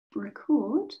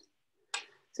record.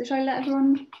 So shall I let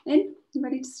everyone in? You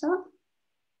ready to start?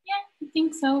 Yeah, I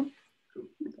think so. Cool.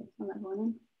 Okay, I'll let everyone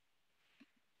in.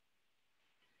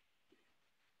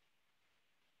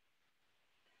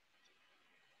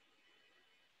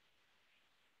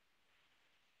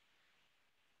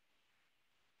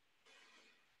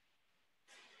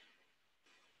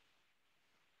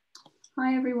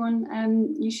 Hi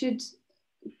everyone. You should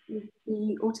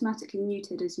be automatically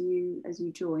muted as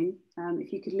you join.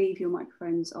 If you could leave your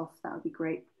microphones off, that would be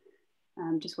great.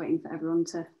 Just waiting for everyone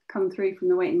to come through from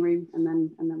the waiting room, and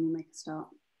then we'll make a start.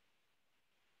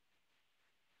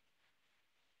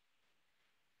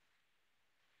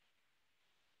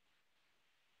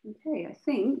 Okay, I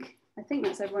think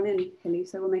that's everyone in, Hili,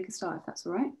 so we'll make a start if that's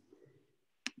all right.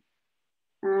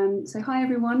 So hi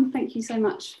everyone, thank you so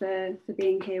much for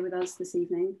being here with us this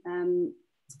evening.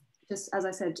 Just as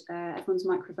I said, everyone's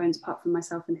microphones apart from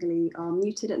myself and Hili are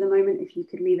muted at the moment. If you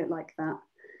could leave it like that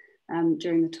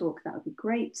during the talk, that would be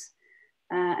great.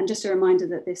 And just a reminder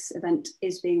that this event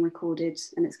is being recorded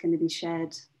and it's going to be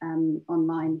shared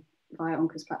online via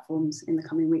ONCA's platforms in the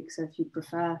coming weeks. So if you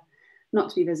prefer not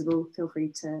to be visible, feel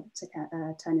free to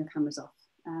turn your cameras off.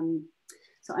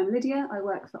 So I'm Lydia, I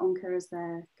work for ONCA as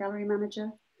their gallery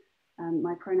manager.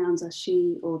 My pronouns are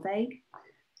she or they,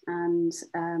 and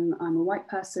I'm a white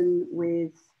person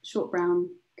with short brown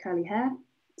curly hair.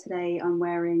 Today I'm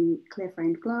wearing clear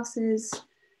framed glasses,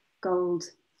 gold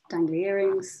dangly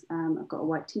earrings. I've got a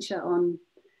white t-shirt on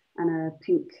and a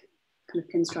pink kind of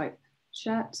pinstripe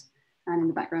shirt. And in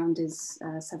the background is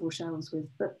several shelves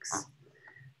with books.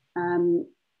 And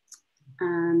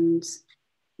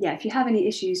yeah, if you have any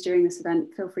issues during this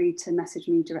event, feel free to message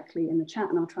me directly in the chat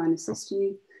and I'll try and assist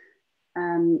you.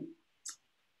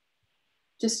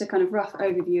 Just a kind of rough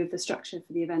overview of the structure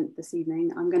for the event this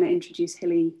evening. I'm going to introduce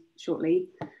Hili shortly,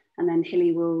 and then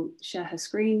Hili will share her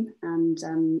screen and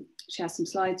share some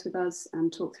slides with us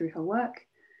and talk through her work.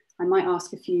 I might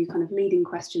ask a few kind of leading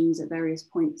questions at various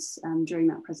points during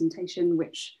that presentation,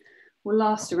 which will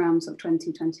last around sort of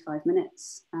 20-25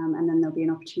 minutes, and then there'll be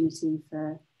an opportunity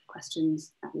for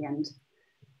questions at the end.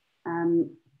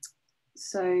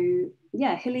 So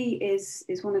yeah, Hili is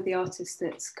one of the artists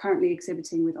that's currently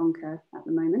exhibiting with ONCA at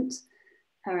the moment.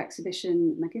 Her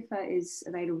exhibition MaGifa is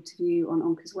available to view on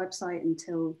ONCA's website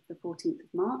until the 14th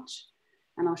of March.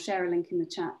 And I'll share a link in the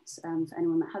chat for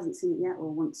anyone that hasn't seen it yet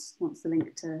or wants the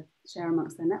link to share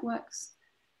amongst their networks.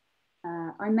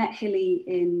 I met Hili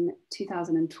in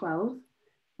 2012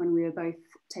 when we were both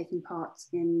taking part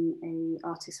in an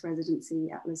artist residency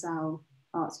at Lasalle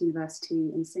Arts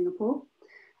University in Singapore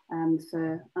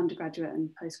for undergraduate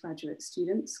and postgraduate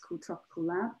students called Tropical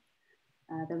Lab.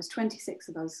 There was 26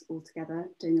 of us all together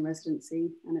doing the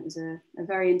residency, and it was a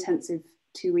very intensive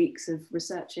 2 weeks of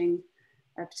researching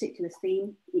a particular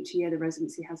theme. Each year the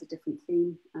residency has a different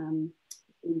theme. The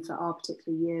theme for our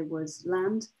particular year was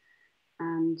land,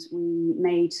 and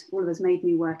all of us made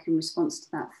new work in response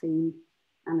to that theme,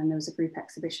 and then there was a group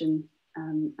exhibition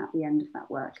at the end of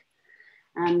that work.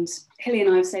 And Hili and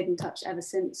I have stayed in touch ever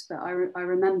since, but I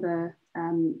remember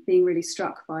being really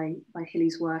struck by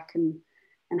Hili's work and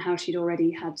how she'd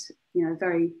already had, you know, a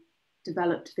very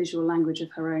developed visual language of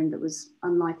her own that was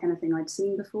unlike anything I'd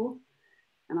seen before.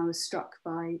 And I was struck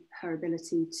by her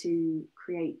ability to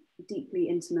create deeply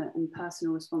intimate and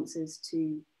personal responses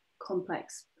to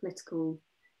complex political,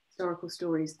 historical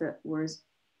stories that were as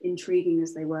intriguing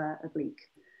as they were oblique.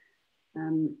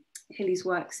 Hili's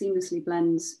work seamlessly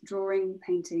blends drawing,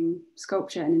 painting,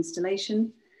 sculpture and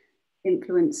installation,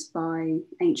 influenced by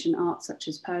ancient art such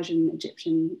as Persian,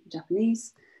 Egyptian,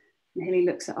 Japanese. And Hili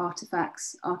looks at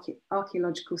artifacts,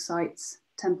 archaeological sites,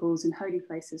 temples and holy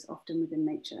places often within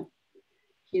nature.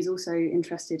 She is also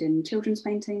interested in children's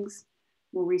paintings,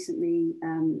 more recently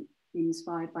been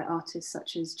inspired by artists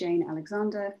such as Jane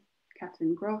Alexander,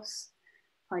 Catherine Gross,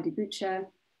 Heidi Butcher,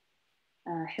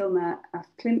 Hilma af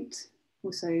Klimt,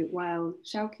 also Wael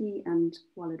Shauki and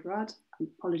Walid Rad.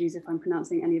 Apologies if I'm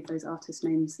pronouncing any of those artist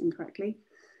names incorrectly.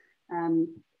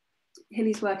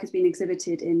 Hili's work has been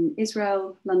exhibited in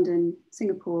Israel, London,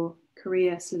 Singapore,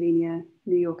 Korea, Slovenia,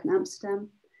 New York and Amsterdam.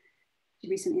 She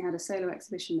recently had a solo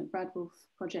exhibition at Bradwolf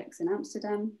Projects in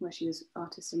Amsterdam, where she was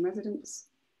artist in residence.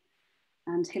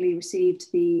 And Hili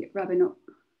received the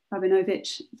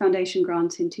Rabinovich Foundation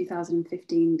grant in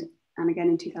 2015 and again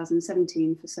in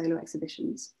 2017 for solo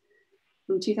exhibitions.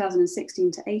 From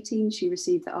 2016 to 18, she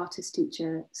received the Artist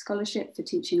Teacher Scholarship for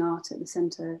teaching art at the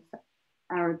Centre for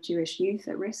Arab Jewish Youth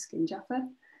at Risk in Jaffa.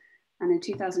 And in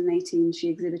 2018, she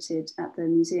exhibited at the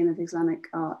Museum of Islamic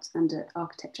Art and at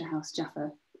Architecture House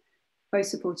Jaffa, both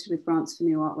supported with grants for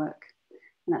new artwork.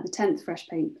 And at the 10th Fresh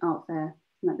Paint Art Fair,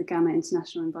 at the Gamma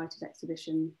International Invited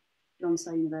Exhibition,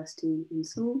 Lasalle University in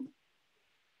Seoul.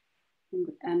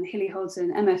 And Hili holds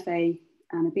an MFA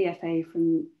and a BFA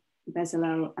from the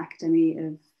Lasalle Academy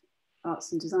of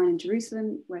Arts and Design in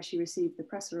Jerusalem, where she received the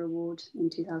Presser Award in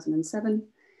 2007.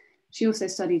 She also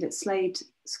studied at Slade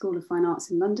School of Fine Arts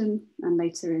in London and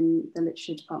later in the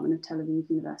Literature Department of Tel Aviv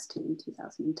University in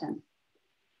 2010.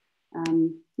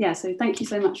 Yeah, so thank you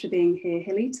so much for being here,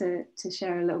 Hili, to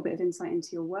share a little bit of insight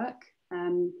into your work.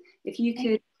 If you could...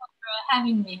 Thank you for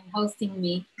having me, hosting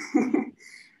me. And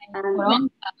for ONCA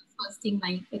hosting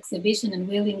my exhibition and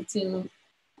willing to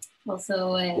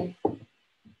also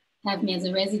have me as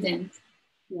a resident.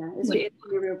 Yeah, it's been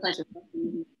a real pleasure.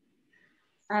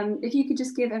 If you could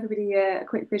just give everybody a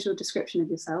quick visual description of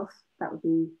yourself, that would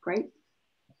be great.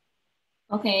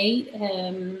 Okay,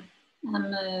 okay,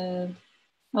 I'm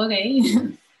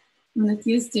not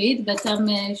used to it, but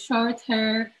I'm short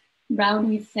hair, brown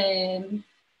with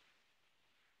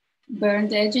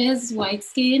burned edges, white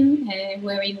skin,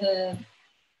 wearing a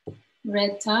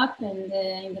red top, and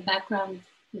in the background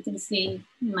you can see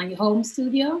my home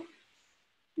studio.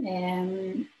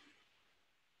 Is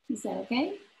that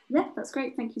okay? Yeah, that's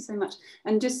great. Thank you so much.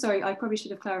 And just sorry, I probably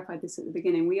should have clarified this at the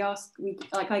beginning.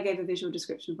 Like I gave a visual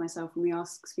description of myself, and we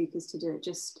ask speakers to do it.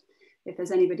 Just if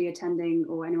there's anybody attending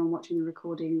or anyone watching the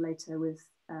recording later with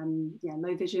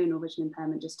low vision or vision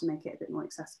impairment, just to make it a bit more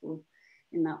accessible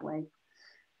in that way.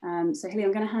 So Hili,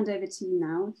 I'm going to hand over to you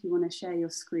now if you want to share your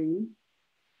screen.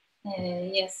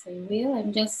 Yes, I will. I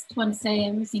just want to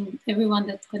say everyone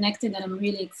that connected, that I'm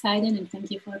really excited and thank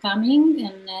you for coming.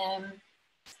 And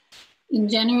in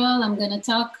general, I'm going to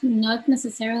talk not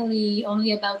necessarily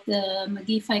only about the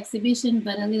MaGifa exhibition,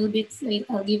 but a little bit,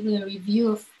 I'll give a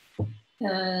review of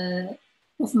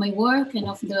my work and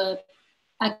of the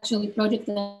actually project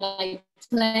that I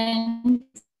planned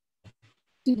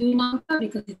to do in ONCA,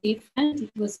 because it's different.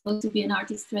 It was supposed to be an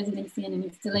artist residency and an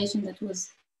installation that was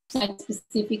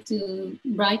site-specific to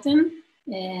Brighton.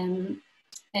 And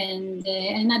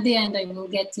at the end, I will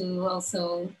get to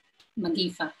also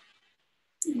MaGifa.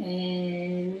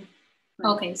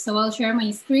 Okay, so I'll share my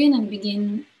screen and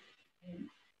begin.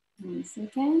 1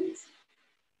 second.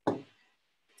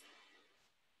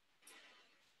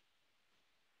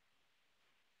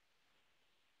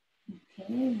 Okay,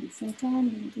 1 second,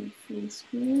 I'll do full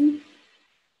screen.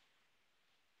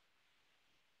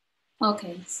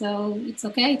 Okay, so it's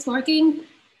okay, it's working?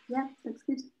 Yeah, that's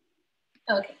good.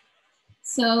 Okay,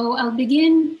 so I'll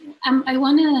begin. I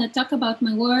want to talk about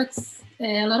my works.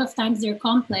 A lot of times they're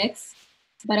complex,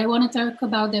 but I want to talk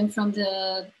about them from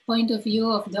the point of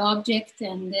view of the object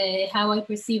and how I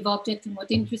perceive objects and what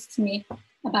interests me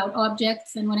about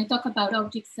objects. And when I talk about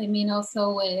objects, I mean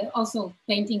also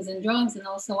paintings and drawings, and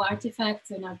also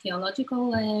artifacts and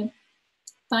archaeological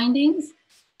findings.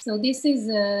 So this is,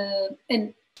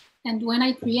 and when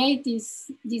I create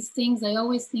these things, I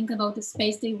always think about the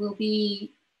space they will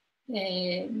be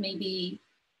maybe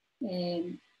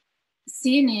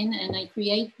seen in, and I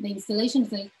create the installations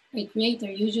that I create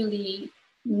are usually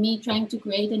me trying to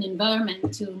create an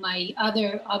environment to my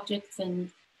other objects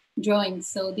and drawings.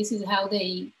 So this is how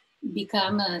they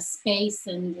become a space,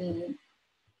 and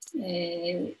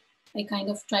I kind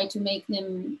of try to make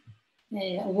them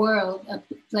a world, a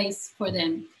place for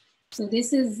them. So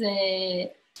this is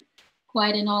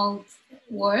quite an old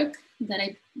work that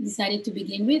I decided to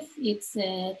begin with. It's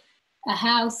a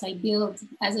house I built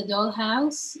as a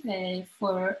dollhouse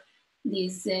for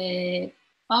these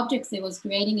objects I was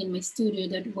creating in my studio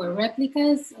that were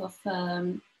replicas of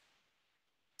a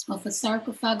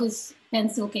sarcophagus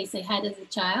pencil case I had as a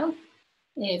child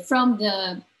from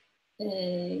the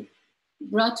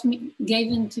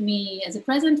given to me as a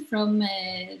present from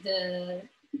the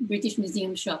British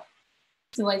Museum shop.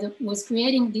 So I was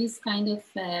creating these kind of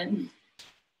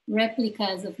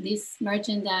replicas of this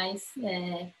merchandise,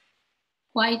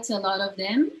 quite a lot of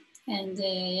them, and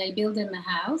I built them a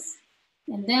house.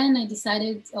 And then I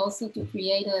decided also to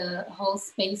create a whole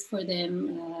space for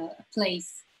them, a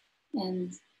place.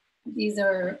 And these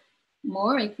are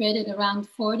more. I created around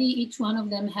 40. Each one of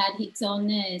them had its own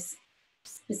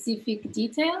specific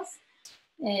details,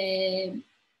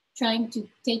 trying to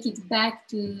take it back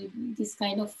to this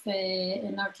kind of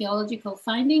an archaeological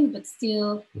finding, but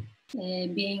still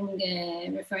being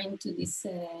referring to this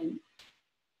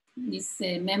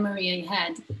memory I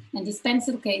had. And this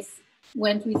pencil case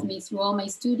went with me through all my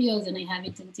studios, and I have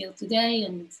it until today,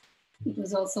 and it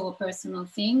was also a personal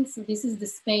thing. So this is the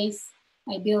space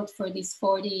I built for these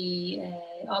 40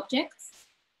 objects.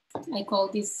 I call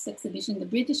this exhibition the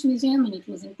British Museum, and it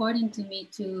was important to me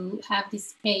to have this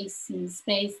space in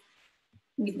space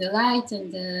with the light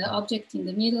and the object in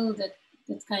the middle that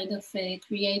kind of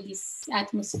create this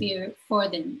atmosphere for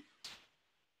them.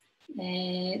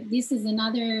 This is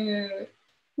another.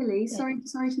 Hili, sorry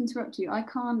to interrupt you. I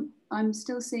can't. I'm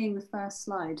still seeing the first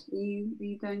slide. Are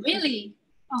you going? Really?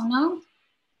 Oh no.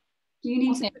 Do you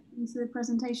need to put into the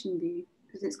presentation view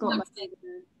because it's got like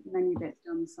the menu bits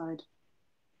down the side?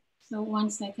 So 1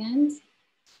 second.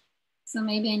 So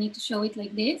maybe I need to show it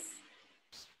like this.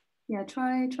 Yeah,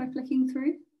 try flicking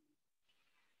through.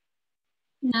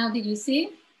 Now, did you see?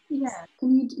 Yeah.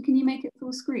 Can you make it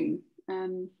full screen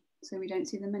so we don't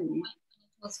see the menu?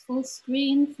 It was full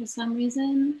screen for some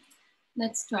reason.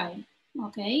 Let's try.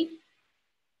 Okay.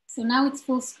 So now it's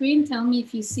full screen. Tell me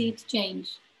if you see it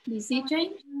change. Do you see it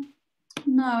change?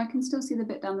 No, I can still see the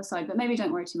bit down the side, but maybe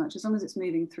don't worry too much. As long as it's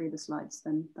moving through the slides,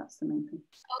 then that's the main thing.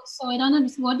 So I don't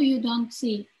understand. What do you don't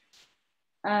see?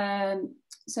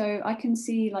 So I can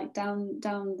see like down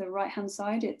the right hand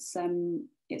side, it's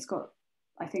got,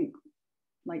 I think,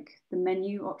 like the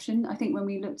menu option. I think when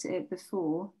we looked at it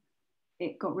before,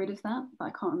 it got rid of that, but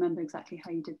I can't remember exactly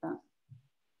how you did that.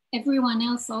 Everyone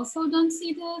else also don't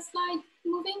see the slide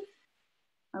moving?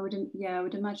 I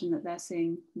would imagine that they're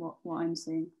seeing what I'm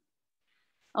seeing.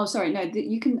 Oh, sorry, no,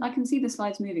 I can see the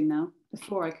slides moving now.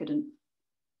 Before I couldn't.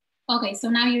 Okay, so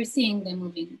now you're seeing them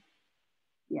moving.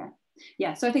 Yeah.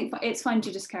 So I think it's fine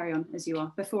to just carry on as you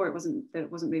are. Before it wasn't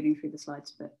moving through the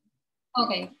slides, but.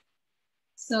 Okay,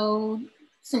 so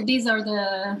these are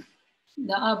the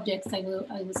objects I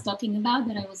was talking about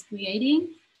that I was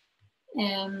creating,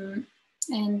 and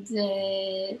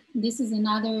this is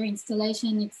another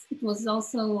installation. It was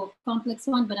also a complex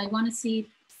one, but I want to see it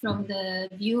from the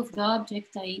view of the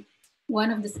object.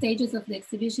 One of the stages of the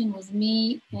exhibition was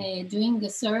me doing the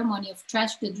ceremony of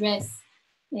trash the dress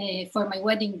for my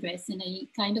wedding dress, and I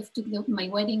kind of took my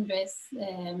wedding dress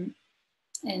and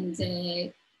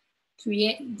did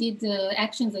the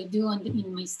actions I do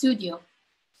in my studio,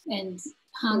 and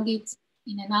hung it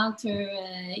in an altar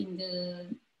in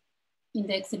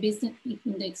the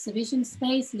exhibition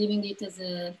space, leaving it as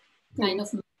a kind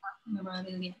of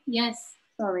memorabilia. Yes.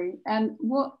 Sorry.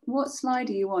 What slide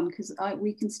are you on? Because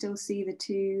we can still see the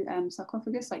two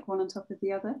sarcophagus, like one on top of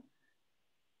the other.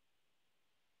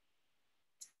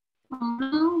 Oh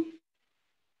no.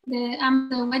 I'm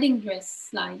the wedding dress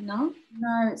slide, no?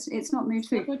 No, it's not moved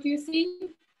through. What do you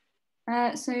see?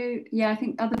 So yeah, I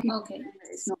think other people. Okay.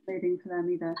 It's not moving for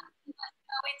them either.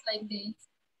 Oh, it's like this.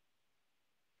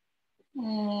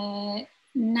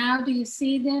 Now, do you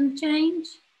see them change?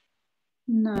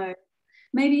 No.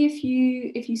 Maybe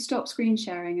if you stop screen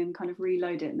sharing and kind of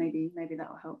reload it, maybe that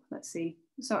will help. Let's see.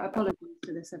 So apologies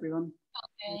for this, everyone.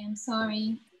 Okay, I'm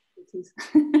sorry.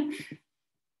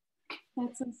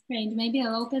 That's so strange. Maybe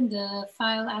I'll open the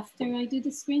file after I do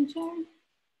the screen share.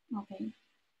 Okay.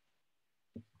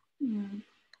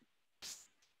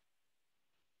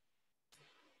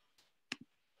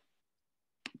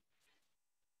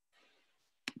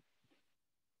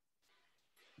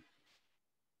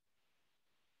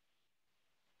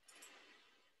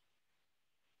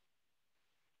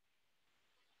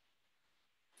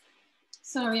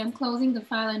 Sorry, I'm closing the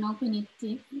file and opening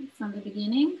it from the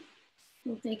beginning. It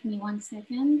will take me 1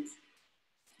 second.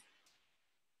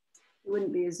 It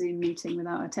wouldn't be a Zoom meeting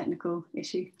without a technical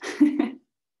issue.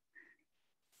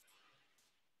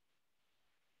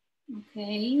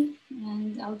 Okay,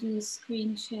 and I'll do a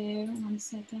screen share. 1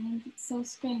 second. It's so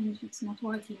strange. It's not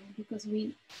working because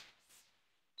we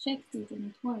checked it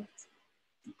and it worked.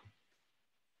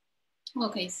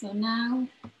 Okay, so now.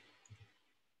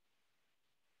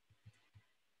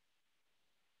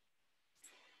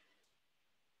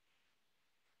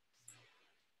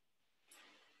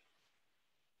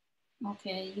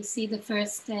 Okay, you see the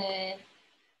first Lydia?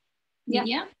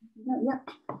 Yeah.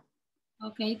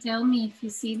 Okay, tell me if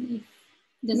you see,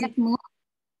 does it move?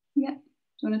 Yeah. Do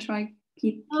you want to try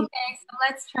keep? Okay, so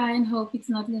let's try and hope it's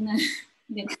not gonna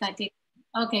get static.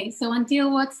 Okay, so until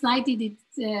what slide did it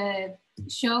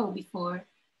show before?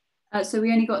 So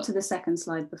we only got to the second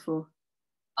slide before.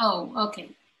 Oh,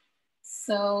 okay.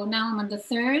 So now I'm on the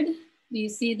third. Do you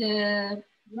see the?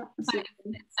 Okay,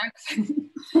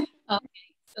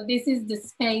 so this is the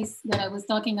space that I was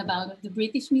talking about of the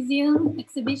British Museum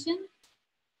exhibition.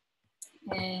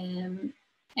 And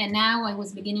now I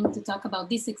was beginning to talk about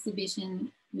this exhibition,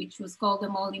 which was called the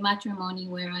Moldy Matrimony,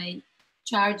 where I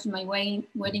charged my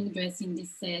wedding dress in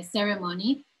this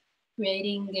ceremony,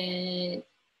 creating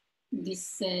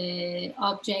this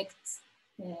object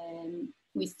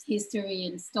with history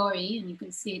and story. And you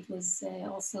can see it was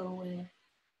also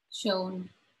shown.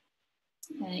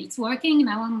 It's working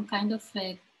now. I'm kind of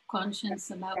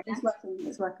conscious about that.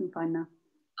 It's working fine now.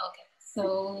 Okay,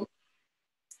 so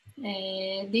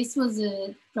this was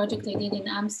a project I did in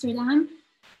Amsterdam,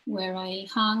 where I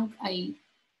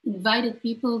invited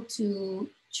people to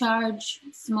charge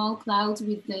small clouds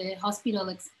with the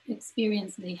hospital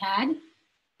experience they had,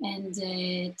 and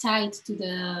tied to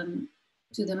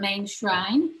the main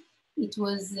shrine. It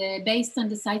was based on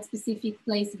the site-specific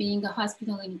place being a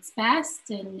hospital in its past,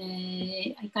 and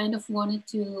I kind of wanted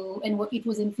to, and it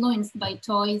was influenced by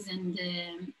toys, and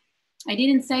I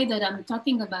didn't say that I'm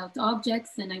talking about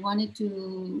objects, and I wanted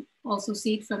to also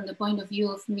see it from the point of view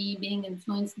of me being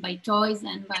influenced by toys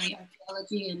and by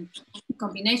archaeology and the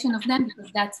combination of them,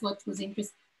 because that's what was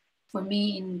interesting for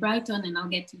me in Brighton, and I'll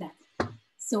get to that.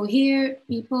 So here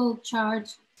people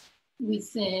charge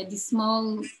with the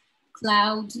small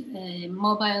cloud,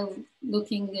 mobile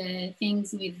looking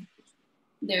things with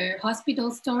their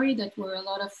hospital story that were a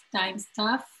lot of times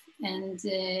tough, and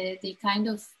it kind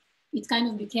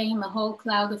of became a whole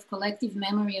cloud of collective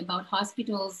memory about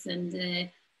hospitals, and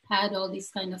had all these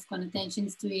kind of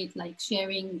connotations to it, like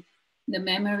sharing the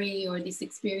memory or this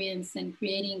experience and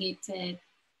creating it,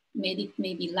 made it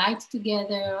maybe light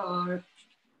together, or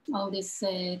all this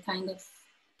kind of,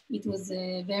 it was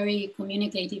a very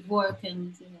communicative work,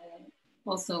 and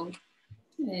also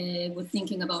was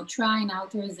thinking about shrine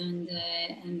altars and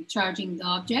charging the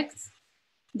objects.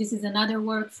 This is another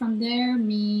work from there,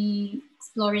 me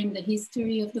exploring the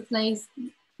history of the place.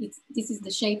 This is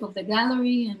the shape of the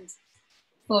gallery and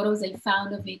photos I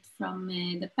found of it from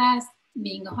the past,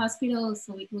 being a hospital,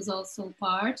 so it was also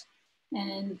part.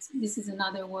 And this is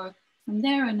another work from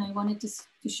there, and I wanted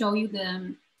to show you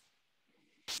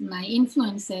my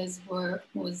influences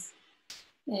was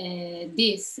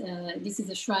this is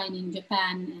a shrine in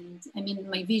Japan, and I mean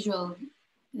my visual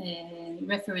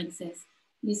references.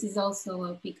 This is also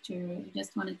a picture. I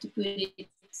just wanted to put it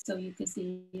so you can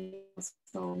see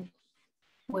also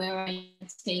where I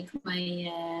take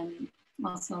my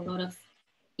also a lot of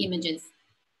images.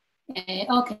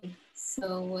 Okay,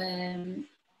 so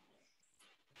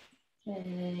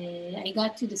I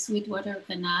got to the Sweetwater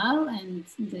Canal and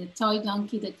the toy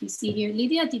donkey that you see here.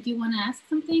 Lydia, did you want to ask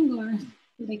something, or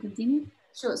should I continue?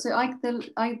 Sure. So I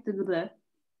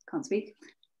can't speak.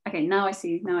 Okay, now I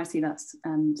see that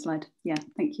slide. Yeah,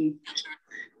 thank you.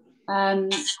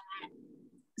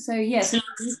 So yeah, so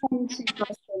you came to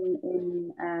Brighton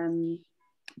in.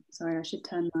 Sorry, I should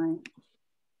turn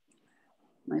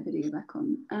my video back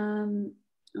on.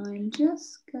 I'm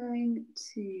just going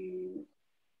to.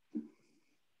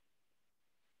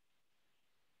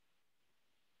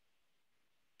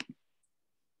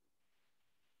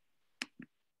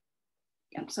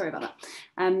 Yeah, sorry about that.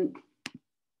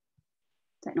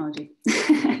 Technology.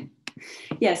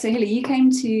 Yeah, so Hili, you came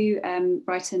to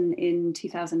Brighton in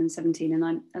 2017,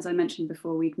 and as I mentioned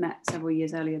before, we'd met several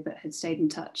years earlier, but had stayed in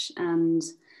touch. And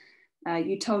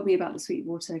you told me about the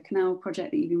Sweetwater Canal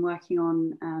project that you've been working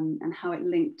on, and how it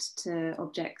linked to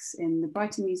objects in the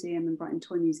Brighton Museum and Brighton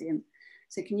Toy Museum.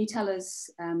 So can you tell us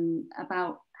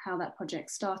about how that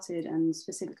project started, and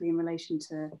specifically in relation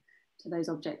to those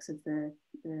objects of the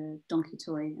donkey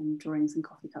toy and drawings and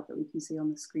coffee cup that we can see on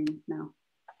the screen now?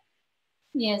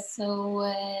 Yes, so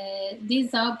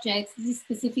these objects, this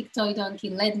specific toy donkey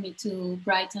led me to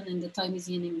Brighton and the Toy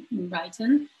Museum in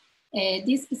Brighton.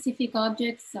 These specific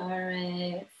objects are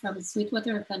from the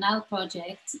Sweetwater Canal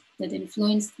project that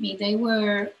influenced me.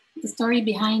 The story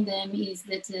behind them is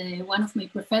that one of my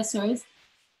professors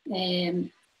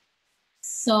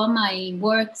saw my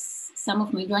works, some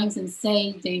of my drawings, and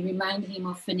say they remind him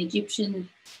of an Egyptian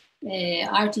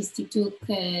artist who took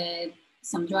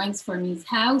some drawings from his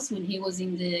house when he was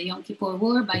in the Yom Kippur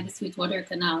War by the Sweetwater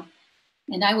Canal.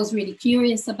 And I was really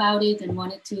curious about it and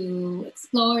wanted to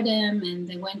explore them, and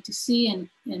I went to see,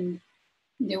 and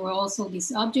there were also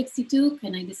these objects he took,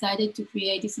 and I decided to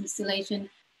create this installation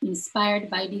inspired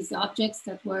by these objects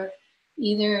that were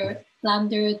either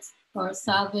plundered or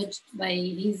salvaged by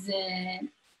his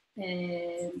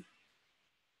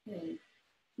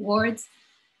wards,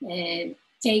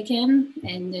 taken,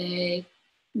 and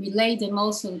relay them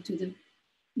also to the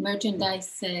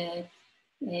merchandise that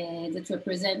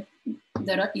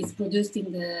is produced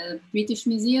in the British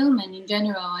Museum. And in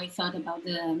general, I thought about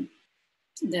the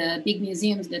big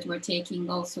museums that were taking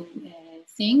also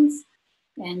things.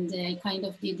 And I kind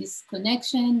of did this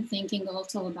connection, thinking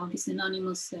also about this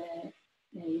anonymous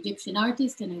Egyptian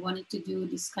artist, and I wanted to do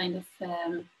this kind of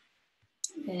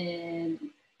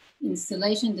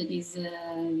installation that is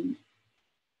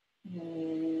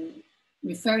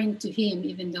referring to him,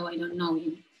 even though I don't know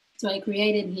him. So I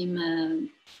created him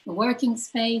a working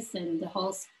space, and the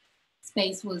whole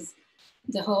space was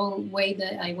the whole way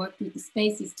that I work with the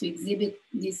space is to exhibit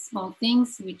these small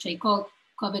things, which I call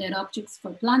coveted objects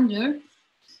for plunder,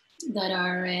 that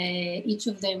are, each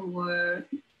of them were,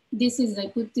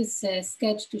 I put this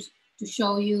sketch to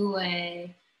show you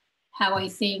how I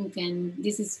think, and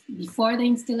this is before the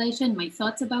installation, my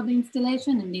thoughts about the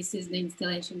installation, and this is the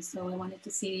installation. So I wanted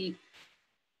to see,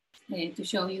 to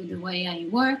show you the way I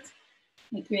work.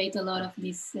 I create a lot of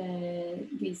these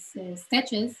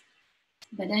sketches.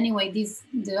 But anyway,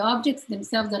 the objects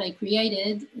themselves that I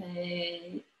created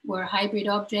were hybrid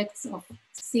objects of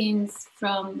scenes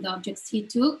from the objects he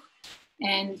took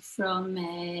and from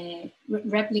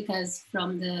replicas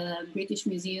from the British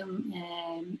Museum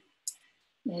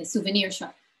souvenir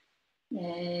shop.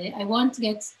 I won't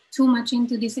get too much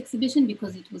into this exhibition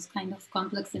because it was kind of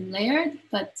complex and layered,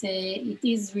 but it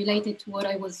is related to what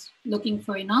I was looking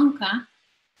for in ONCA,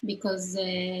 because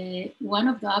one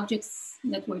of the objects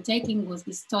that we're taking was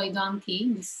this toy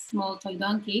donkey, this small toy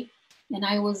donkey, and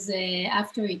I was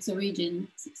after its origin,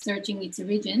 searching its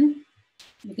origin.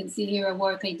 You can see here a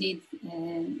work I did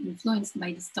influenced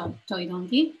by this toy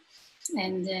donkey,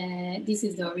 and this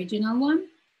is the original one.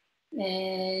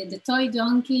 The toy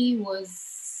donkey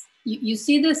was, you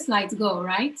see the slides go,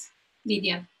 right,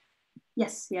 Lydia?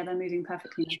 Yes, yeah, they're moving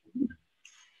perfectly.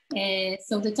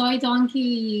 So the toy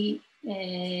donkey,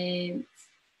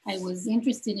 I was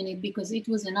interested in it because it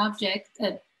was an object,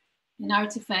 an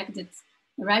artifact that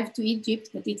arrived to Egypt,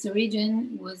 but its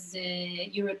origin was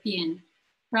European.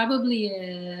 Probably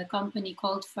a company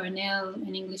called Farnell,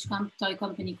 an English toy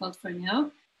company called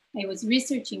Farnell. I was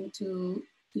researching to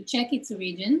check its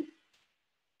origin,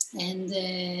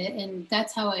 and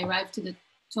that's how I arrived to the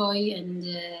Toy and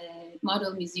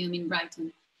Model Museum in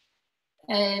Brighton.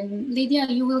 Lydia,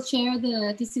 you will share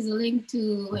this is a link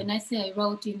to an essay I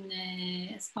wrote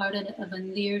as part of a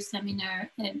Van seminar,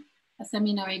 a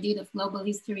seminar I did of global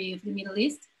history of the Middle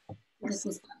East. Yes. This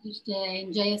was published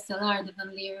in JSLR, the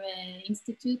Van Leer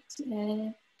Institute.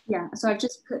 Yeah, so I've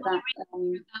just put that.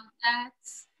 About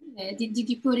that. Did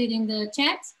you put it in the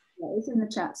chat? Yeah, it's in the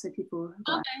chat, so people.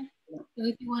 Okay. Yeah. So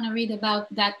if you want to read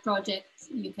about that project,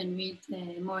 you can read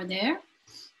more there.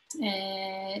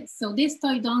 So this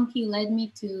toy donkey led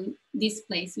me to this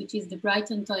place, which is the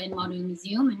Brighton Toy and Model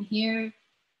Museum. And here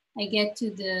I get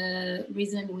to the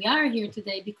reason we are here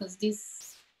today, because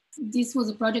this was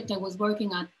a project I was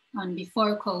working on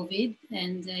before COVID.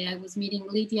 And I was meeting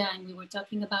Lydia and we were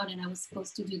talking about, and I was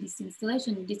supposed to do this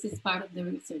installation. This is part of the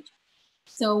research.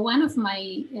 So one of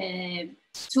my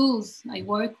tools I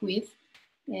work with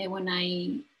when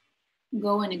I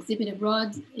go and exhibit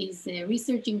abroad is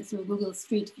researching through Google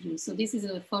Street View. So this is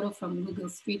a photo from Google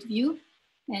Street View,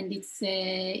 and it's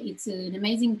an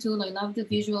amazing tool. I love the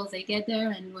visuals I get there.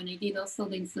 And when I did also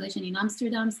the installation in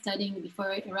Amsterdam, studying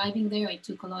before arriving there, I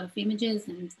took a lot of images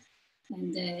and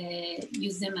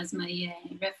used them as my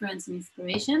reference and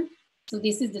inspiration. So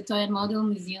this is the Toy and Model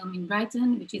Museum in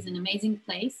Brighton, which is an amazing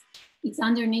place. It's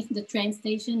underneath the train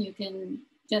station. You can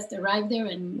just arrive there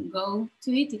and go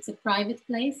to it. It's a private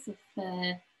place of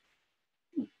a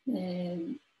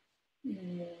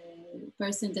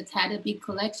person that had a big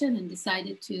collection and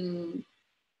decided to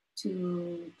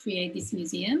create this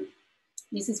museum.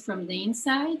 This is from the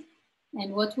inside.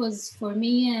 And what was for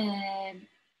me,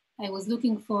 I was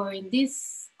looking for in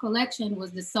this collection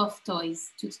was the soft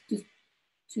toys,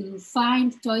 to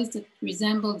find toys that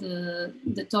resemble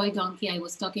the toy donkey I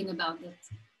was talking about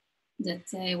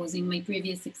that was in my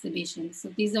previous exhibition. So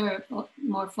these are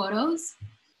more photos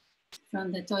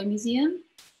from the Toy Museum.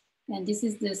 And this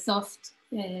is the soft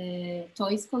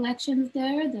toys collections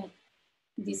there.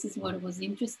 This is what was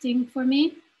interesting for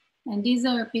me. And these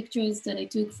are pictures that I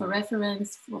took for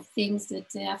reference of things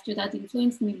that after that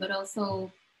influenced me, but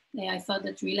also I thought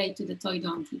that relate to the toy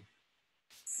donkey.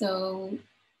 So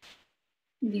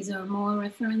these are more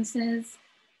references.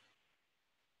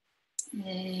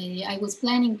 I was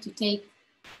planning to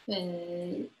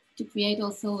create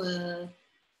also a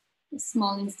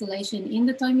small installation in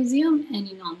the Toy Museum and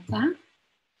in ONCA.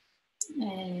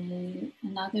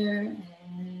 Another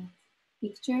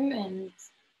picture, and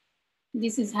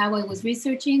this is how I was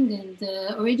researching, and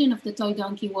the origin of the toy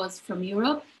donkey was from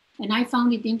Europe, and I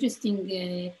found it interesting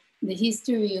the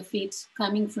history of it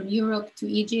coming from Europe to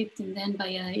Egypt, and then by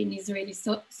an Israeli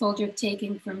soldier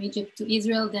taken from Egypt to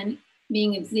Israel, then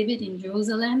being exhibited in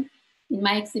Jerusalem in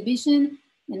my exhibition.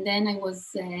 And then I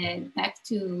was back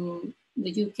to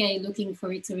the UK looking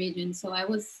for its origin. So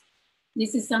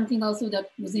this is something also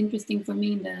that was interesting for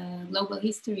me in the global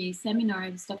history seminar. I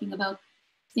was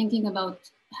thinking about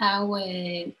how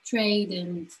trade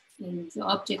and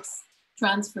objects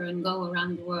transfer and go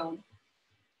around the world.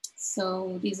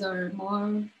 So these are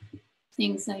more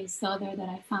things I saw there that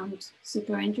I found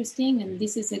super interesting. And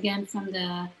this is again from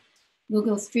the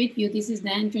Google Street View. This is the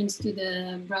entrance to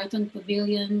the Brighton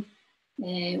Pavilion,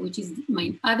 which is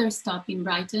my other stop in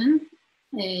Brighton.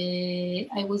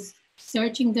 I was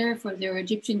searching there for their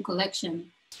Egyptian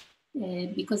collection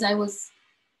because I was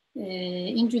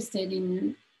interested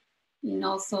in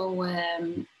also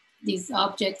these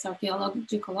objects,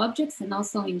 archaeological objects, and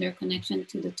also in their connection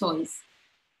to the toys.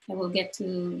 I will get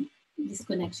to this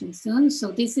connection soon.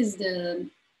 So this is the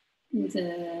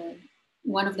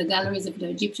one of the galleries of the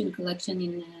Egyptian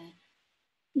collection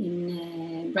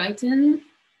in Brighton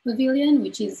Pavilion,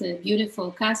 which is a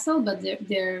beautiful castle, but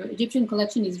their Egyptian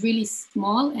collection is really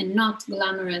small and not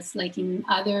glamorous like in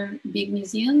other big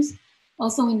museums.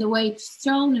 Also in the way it's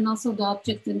shown and also the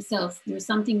objects themselves. There's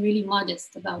something really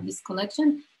modest about this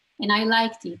collection. And I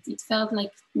liked it. It felt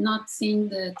like not seeing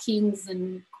the kings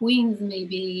and queens,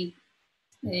 maybe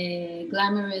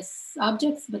glamorous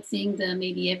objects, but seeing the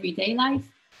maybe everyday life.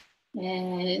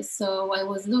 So I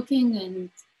was looking and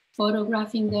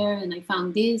photographing there, and I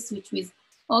found this, which was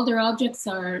all their objects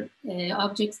are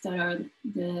objects that are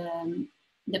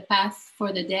the path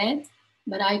for the dead.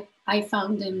 But I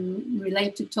found them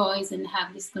relate to toys and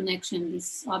have this connection,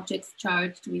 these objects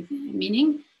charged with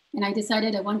meaning. And I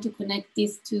decided I want to connect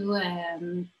these two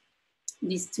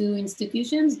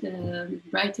institutions, the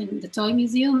Brighton, the Toy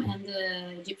Museum and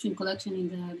the Egyptian collection in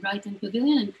the Brighton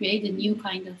Pavilion, and create a new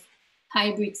kind of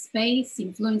hybrid space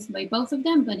influenced by both of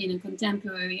them, but in a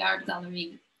contemporary art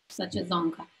gallery such as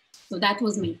ONCA. So that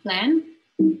was my plan.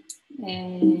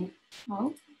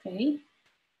 Oh, okay.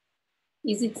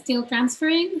 Is it still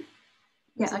transferring?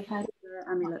 Yeah, I had the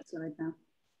amulet slide now.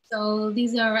 So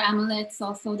these are amulets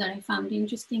also that I found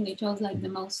interesting. I chose like the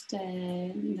most,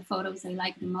 the photos I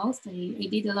like the most. I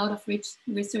did a lot of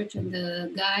research on the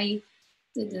guy,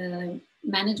 the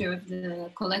manager of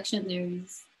the collection there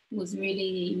was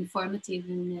really informative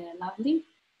and lovely.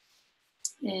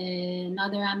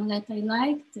 Another amulet I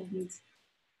liked, and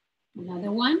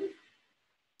another one.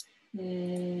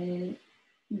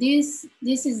 This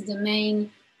is the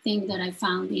main thing that I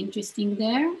found interesting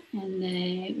there, and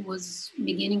it was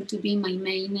beginning to be my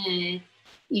main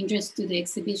interest to the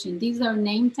exhibition. These are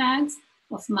name tags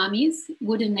of mummies,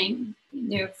 wooden name.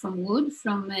 They're from wood,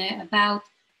 from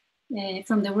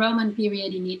from the Roman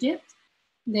period in Egypt.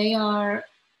 They are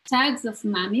tags of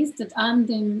mummies that on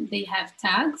them they have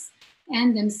tags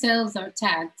and themselves are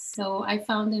tagged. So I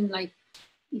found them like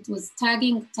it was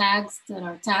tagging tags that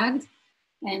are tagged,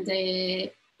 and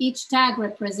each tag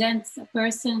represents a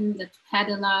person that had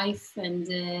a life and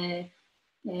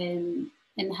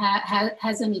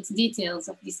has on its details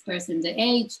of this person, the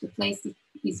age, the place it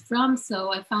is from.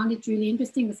 So I found it really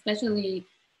interesting, especially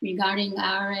regarding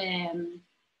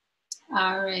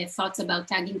our thoughts about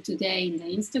tagging today in the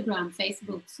Instagram,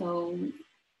 Facebook.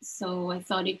 So I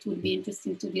thought it would be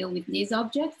interesting to deal with these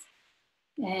objects.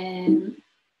 And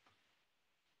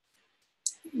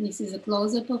this is a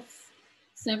close-up of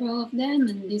several of them,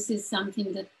 and this is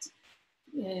something that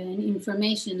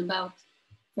information about,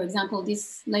 for example,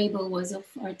 this label was of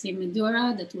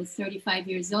Artemidora that was 35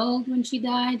 years old when she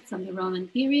died, from the Roman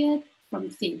period, from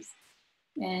Thebes.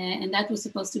 And that was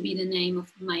supposed to be the name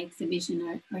of my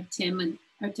exhibition,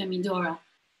 Artemidora.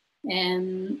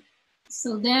 And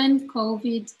so then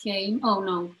COVID came. Oh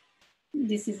no,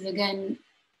 this is again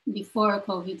before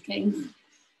COVID came.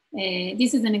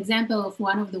 This is an example of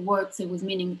one of the works I was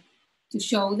meaning to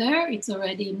show there. It's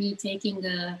already me taking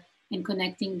and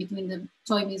connecting between the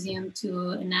toy museum to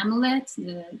an amulet.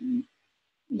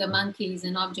 The monkey is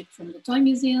an object from the toy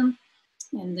museum,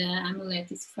 and the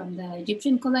amulet is from the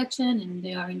Egyptian collection, and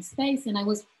they are in space. And I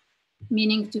was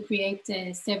meaning to create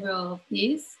several of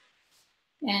these.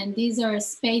 And these are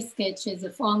space sketches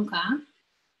of ONCA.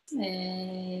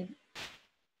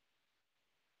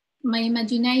 My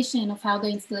imagination of how the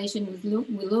installation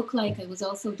will look like, I was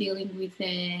also dealing with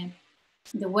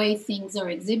the way things are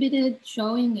exhibited,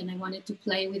 showing, and I wanted to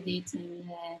play with it and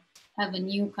have a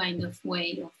new kind of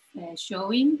way of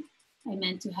showing. I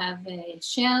meant to have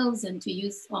shelves and to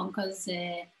use ONCA's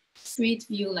street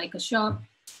view like a shop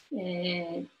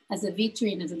as a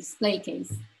vitrine, as a display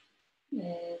case.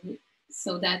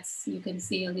 So that's, you can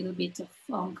see a little bit of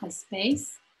ONCA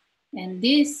space. And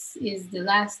this is the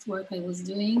last work I was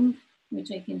doing,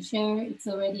 which I can share. It's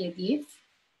already a GIF.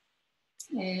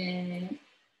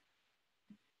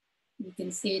 You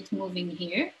can see it moving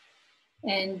here.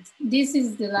 And this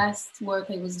is the last work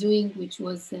I was doing, which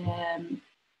was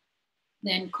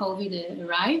then COVID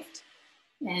arrived.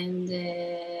 And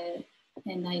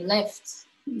I left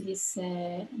this,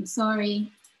 I'm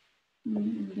sorry,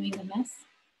 I'm doing a mess.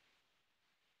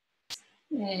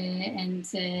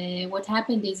 What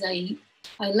happened is I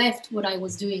left what I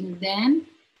was doing then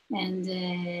and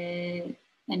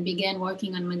began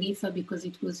working on MaGifa because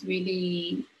it was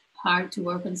really hard to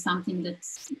work on something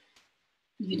that's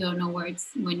you don't know when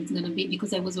it's going to be,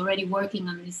 because I was already working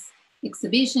on this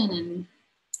exhibition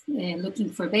and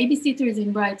looking for babysitters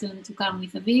in Brighton to come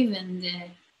with Aviv,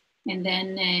 and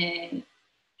then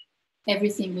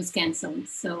everything was canceled.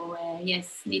 So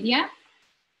yes, Lydia, are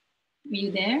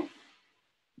you there?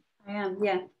 I am,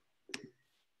 yeah.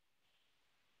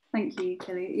 Thank you,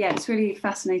 Hili. Yeah, it's really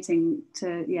fascinating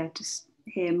to just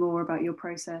hear more about your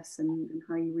process and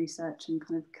how you research and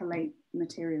kind of collate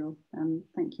material.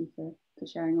 Thank you for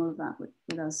sharing all of that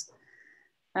with us.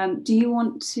 Do you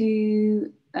want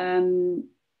to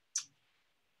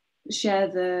share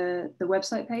the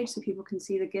website page so people can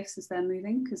see the GIFs as they're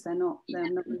moving, because they're not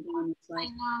moving on the slide. I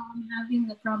know I'm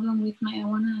having a problem with I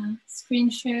wanna screen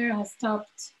share has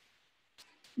stopped.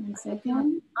 1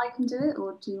 second. I can do it,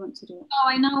 or do you want to do it? Oh,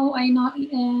 I know.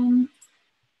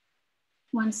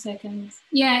 1 second.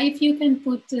 Yeah, if you can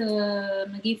put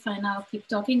MaGifa and I'll keep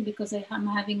talking because I'm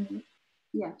having.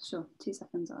 Yeah, sure. 2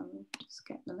 seconds. I will just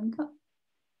get the link up.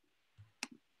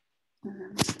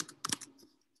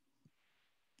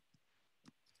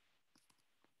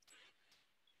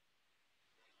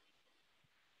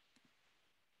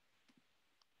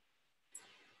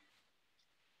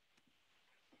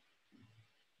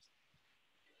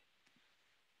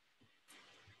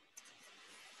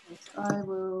 I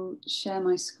will share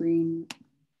my screen.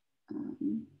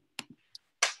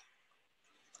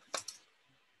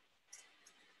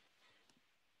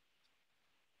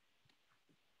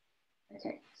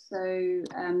 Okay, so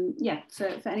yeah,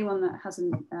 for anyone that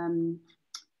hasn't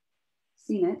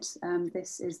seen it,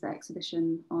 this is the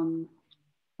exhibition on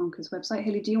ONCA's website.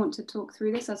 Hili, do you want to talk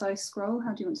through this as I scroll?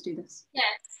 How do you want to do this?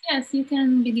 Yes, you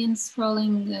can begin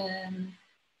scrolling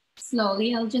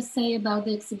slowly. I'll just say about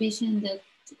the exhibition that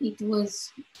it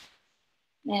was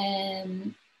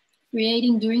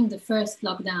creating during the first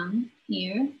lockdown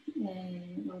here,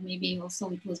 or maybe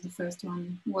also it was the first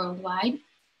one worldwide.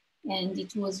 And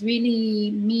it was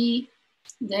really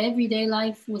the everyday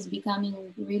life was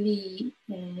becoming really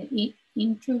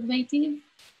introverted,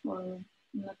 or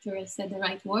I'm not sure I said the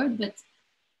right word, but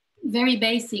very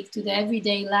basic to the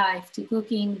everyday life, to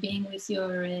cooking, being with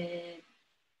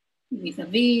with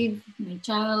Aviv, my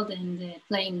child, and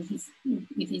playing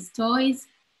with his toys.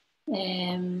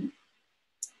 And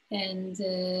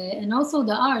also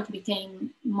the art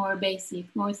became more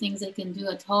basic, more things I can do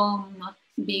at home, not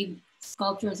big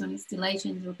sculptures or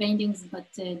installations or paintings, but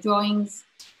drawings.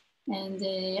 And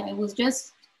I was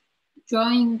just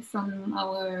drawing from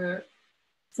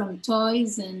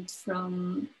toys and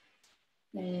from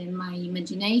my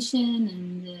imagination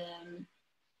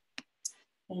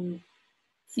and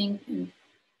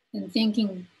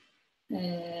thinking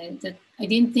that I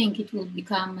didn't think it would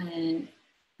become a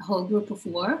whole group of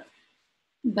work,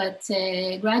 but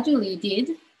gradually it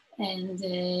did. And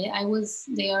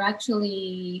they are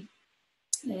actually,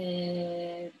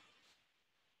 I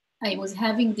was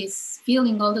having this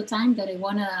feeling all the time that I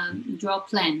want to draw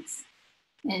plants.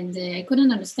 And I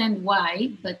couldn't understand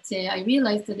why, but I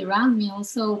realized that around me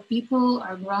also people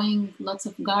are growing lots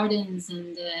of gardens.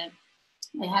 And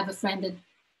I have a friend that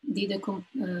did a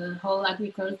whole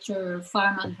agriculture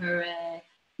farm on her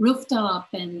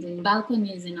rooftop and in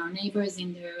balconies, and our neighbors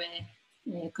in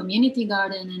their community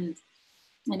garden.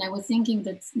 And I was thinking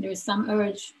that there's some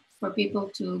urge for people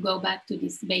to go back to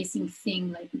this basic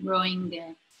thing, like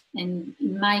growing. And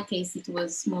in my case, it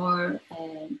was more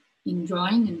in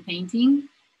drawing and painting.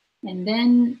 And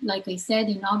then, like I said,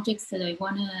 in objects that I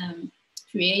want to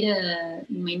create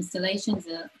in my installations,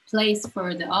 a place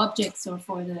for the objects or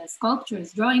for the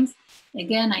sculptures, drawings.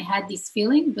 Again, I had this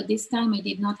feeling, but this time I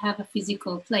did not have a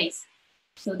physical place.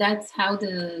 So that's how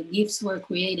the gifts were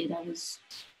created. I was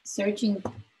searching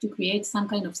to create some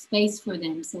kind of space for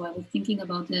them. So I was thinking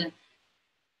about the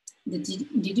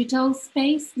digital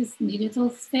space, this digital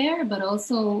sphere, but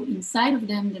also inside of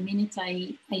them, the minute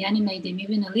I animate them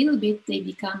even a little bit, they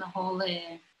become a whole,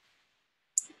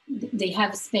 they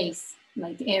have space,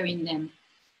 like air in them.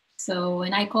 So,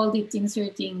 and I called it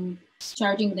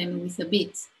charging them with a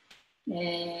bit.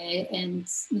 And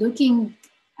looking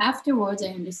afterwards, I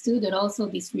understood that also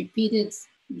this repeated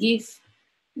GIF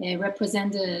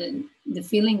represent the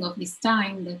feeling of this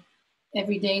time, that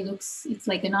every day it's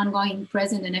like an ongoing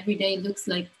present, and every day looks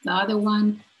like the other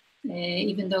one,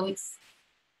 even though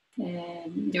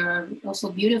there are also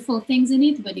beautiful things in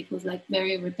it, but it was like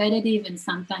very repetitive and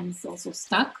sometimes also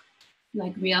stuck,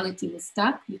 like reality was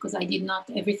stuck, because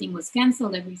everything was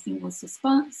canceled, everything was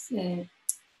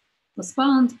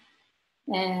postponed.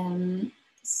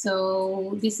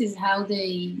 So this is how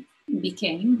they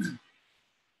became.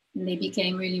 And they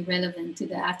became really relevant to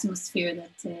the atmosphere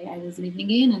that I was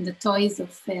living in. And the toys of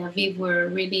Aviv were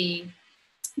really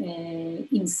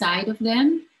inside of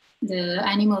them. The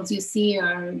animals you see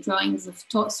are drawings of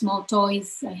small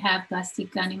toys. I have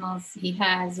plastic animals he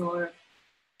has, or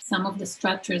some of the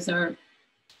structures are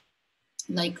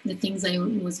like the things I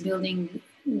was building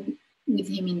with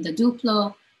him in the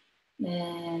Duplo,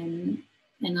 and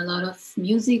a lot of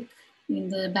music in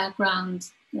the background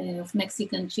of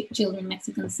Mexican children,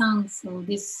 Mexican songs. So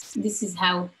this is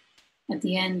how, at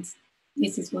the end,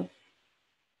 this is what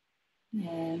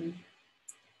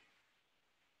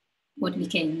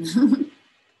became.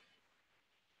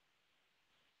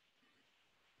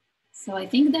 So I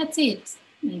think that's it,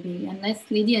 maybe. Unless,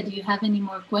 Lydia, do you have any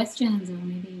more questions, or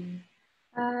maybe?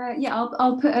 Yeah,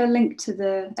 I'll put a link to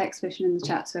the exhibition in the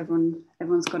chat so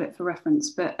everyone's got it for reference.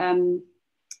 But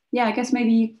yeah, I guess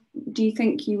maybe do you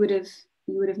think you would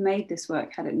have made this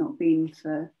work had it not been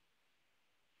for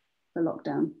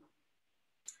lockdown?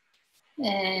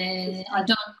 I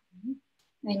don't.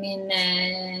 I mean,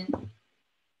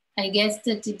 I guess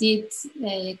that it did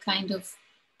kind of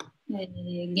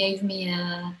gave me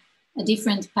a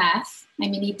different path. I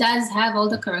mean, it does have all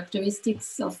the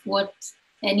characteristics of what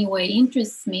anyway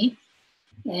interests me.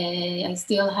 I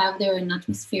still have there an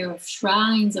atmosphere of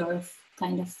shrines or of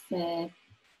kind of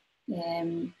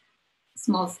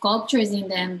small sculptures in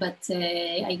them, but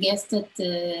I guess that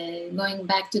going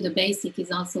back to the basic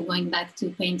is also going back to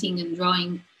painting and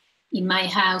drawing in my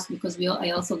house, because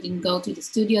I also didn't go to the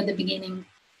studio at the beginning.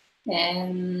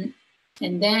 And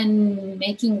then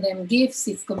making them gifts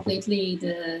is completely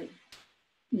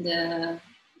the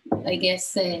I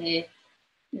guess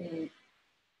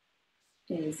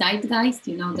zeitgeist,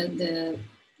 you know, the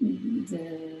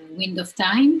wind of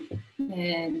time,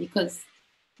 because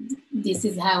this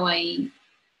is how I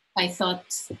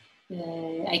thought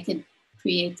I could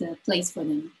create a place for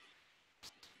them.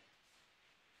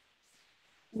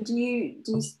 Do you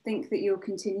think that you'll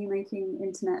continue making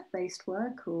internet-based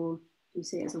work, or do you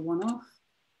see it as a one-off?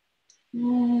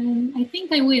 I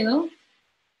think I will,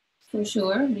 for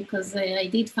sure, because I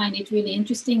did find it really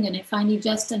interesting, and I find it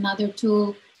just another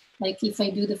tool. Like if I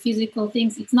do the physical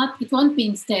things, it won't be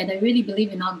instead. I really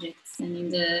believe in objects, and in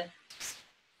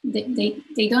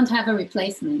they don't have a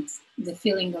replacement. The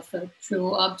feeling of a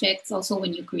true object, also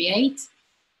when you create.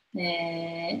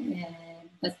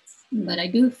 But I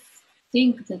do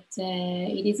think that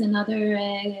it is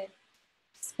another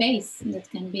space that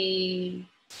can be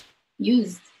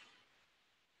used,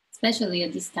 especially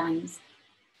at these times.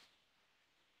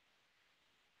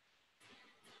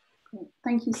 Cool.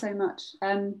 Thank you so much.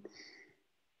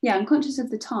 Yeah, I'm conscious of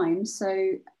the time, so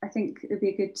I think it would be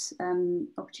a good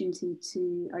opportunity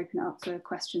to open it up for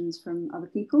questions from other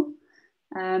people.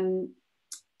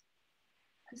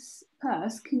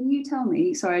 Pers, can you tell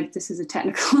me, sorry, this is a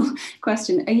technical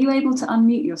question, are you able to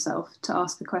unmute yourself to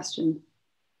ask a question?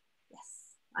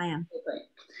 Yes, I am. Okay, great.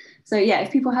 So yeah, if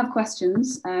people have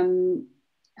questions,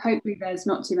 hopefully there's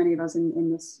not too many of us in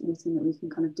this meeting that we can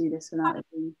kind of do this without it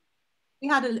being... We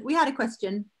had a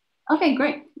question. Okay,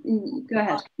 great. Go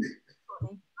ahead.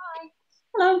 Hi.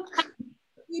 Hello.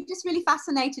 You're just really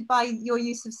fascinated by your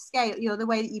use of scale, the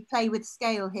way that you play with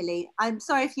scale, Hili. I'm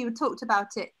sorry if you talked about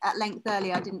it at length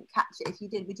earlier. I didn't catch it. If you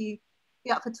did, would you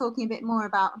be up for talking a bit more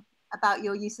about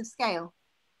your use of scale?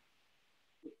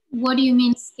 What do you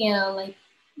mean scale? Like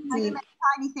how you make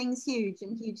tiny things huge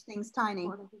and huge things tiny.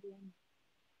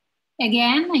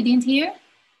 Again, I didn't hear.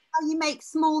 How you make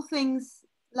small things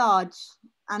large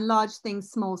and large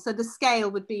things small. So the scale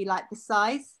would be like the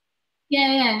size.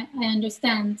 Yeah, I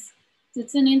understand.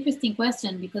 It's an interesting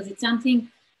question, because it's something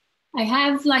I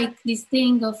have, like this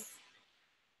thing of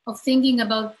thinking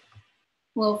about,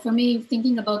 well, for me,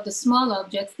 thinking about the small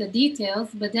objects, the details,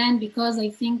 but then because I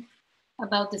think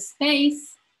about the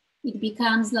space, it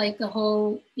becomes like a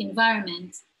whole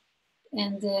environment.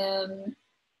 And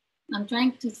I'm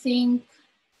trying to think,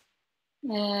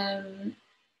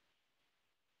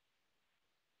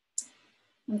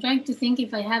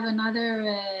 if I have another,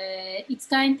 it's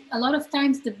a lot of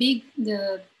times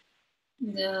the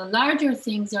larger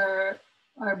things are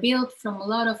built from a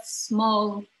lot of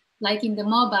small, like in the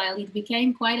mobile, it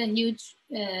became quite a huge,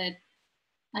 I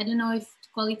don't know if to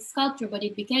call it sculpture, but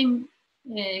it became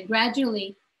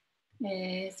gradually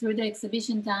through the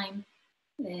exhibition time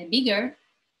bigger,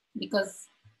 because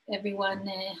everyone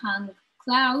hung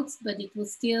clouds, but it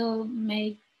was still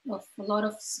made of a lot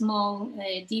of small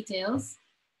details.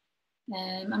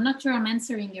 I'm not sure I'm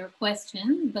answering your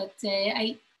question, but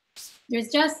there's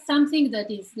just something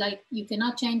that is like you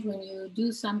cannot change when you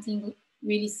do something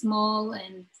really small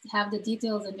and have the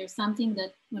details. And there's something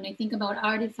that when I think about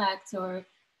artifacts or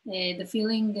the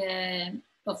feeling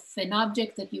of an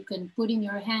object that you can put in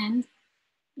your hand,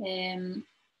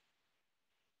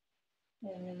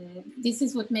 this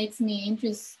is what makes me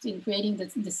interested in creating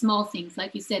the small things,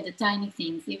 like you said, the tiny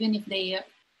things, even if they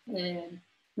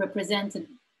represent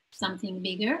something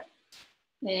bigger.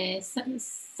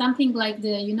 Something like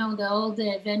the, you know, the old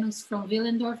Venus from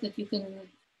Willendorf that you can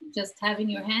just have in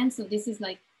your hand. So this is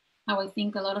like how I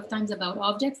think a lot of times about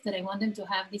objects, that I want them to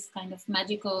have this kind of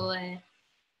magical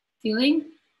feeling.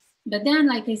 But then,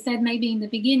 like I said, maybe in the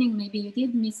beginning, maybe you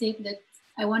did miss it, that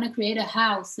I want to create a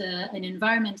house, an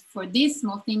environment for these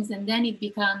small things, and then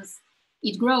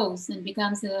it grows and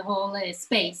becomes a whole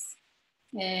space.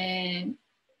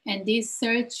 And this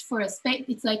search for a space,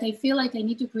 it's like I feel like I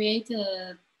need to create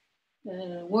a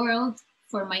world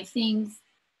for my things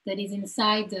that is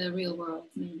inside the real world,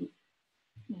 maybe.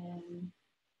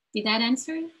 Did that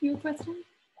answer your question?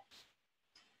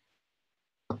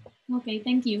 Okay,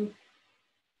 thank you.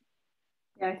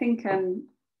 Yeah, I think,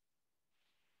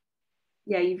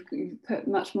 yeah, you've put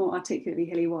much more articulately,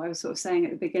 Hili, what I was sort of saying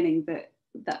at the beginning,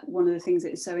 that one of the things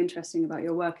that is so interesting about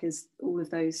your work is all of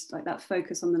those, like that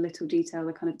focus on the little detail,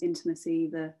 the kind of intimacy,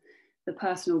 the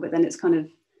personal, but then it's kind of,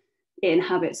 it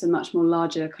inhabits a much more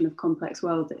larger kind of complex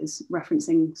world that is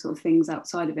referencing sort of things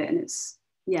outside of it. And it's,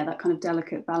 yeah, that kind of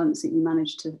delicate balance that you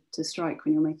manage to strike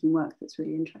when you're making work that's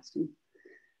really interesting.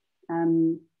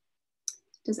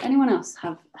 Does anyone else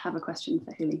have a question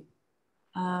for Hili?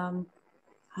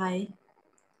 Hi.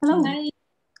 Hello. Hi.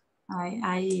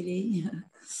 Hi, Hili.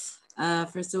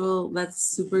 First of all, that's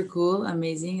super cool,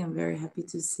 amazing. I'm very happy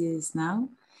to see this now.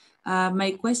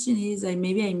 My question is,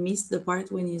 maybe I missed the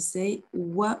part when you say,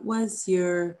 what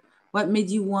made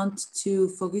you want to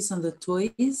focus on the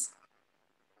toys?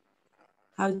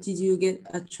 How did you get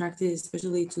attracted,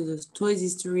 especially to the toys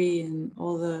history and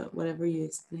all the whatever you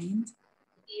explained?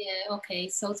 Yeah, okay.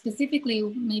 So specifically,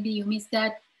 maybe you missed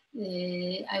that.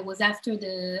 I was after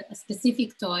a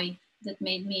specific toy that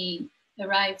made me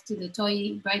arrive to the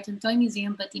Brighton Toy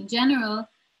Museum. But in general,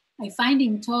 I find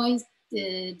in toys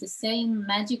the same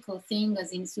magical thing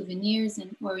as in souvenirs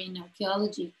or in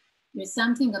archaeology. There's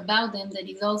something about them that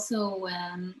is also,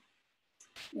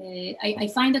 I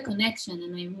find a connection,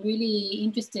 and I'm really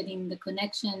interested in the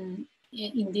connection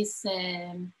in this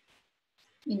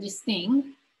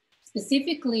thing.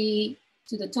 Specifically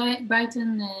to the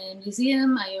Brighton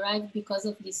Museum, I arrived because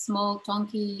of this small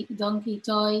donkey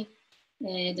toy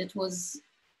that was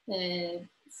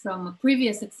from a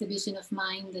previous exhibition of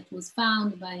mine that was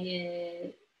found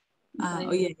by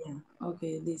oh yeah,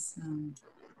 okay, this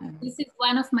is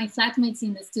one of my flatmates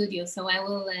in the studio, so I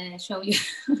will show you.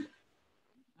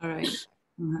 All right.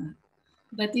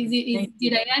 But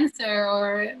did I answer,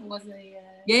 or was I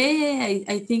yeah,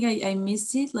 I think I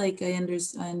missed it, like I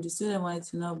understood, I wanted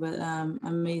to know, but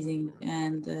amazing,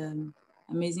 and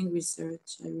amazing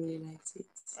research. I really liked it.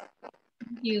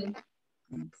 Thank you.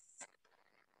 Thanks.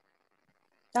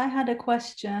 I had a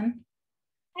question.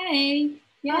 Hey,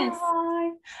 yes.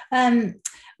 Hi.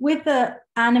 With the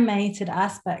animated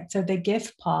aspect of the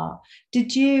GIF part,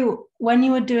 did you, when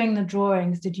you were doing the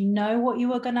drawings, did you know what you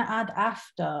were going to add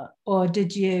after, or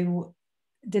did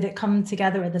it come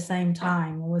together at the same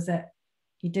time, or was it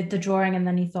you did the drawing and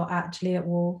then you thought actually it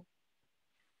will?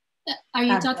 Are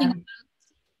you talking about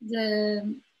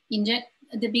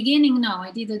at the beginning? No,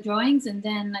 I did the drawings and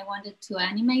then I wanted to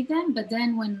animate them, but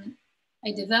then when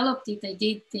I developed it, I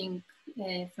did think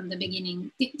from the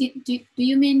beginning. Do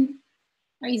you mean,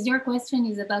 or is your question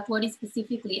is about what is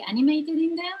specifically animated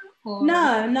in them? Or?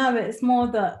 No, it's more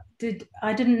that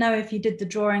I didn't know if you did the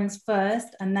drawings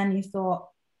first and then you thought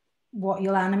what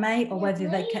you'll animate, or whether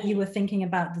you were thinking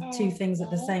about the two things at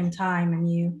the same time,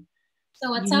 and you.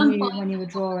 So at some point, when you were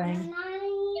drawing.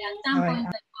 At some point, I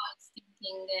was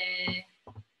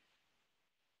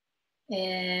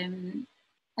thinking.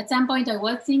 At some point, I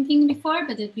was thinking before,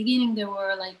 but at the beginning there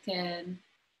were like I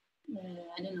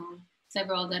don't know,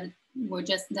 several that were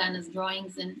just done as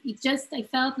drawings, and I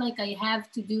felt like I have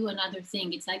to do another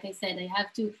thing. It's like I said, I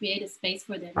have to create a space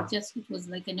for them. It was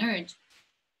like an urge.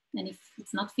 And if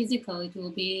it's not physical, it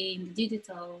will be in the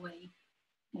digital way,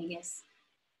 I guess.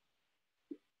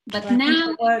 But well,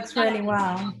 now it works really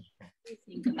well.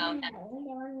 Think about that.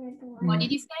 What did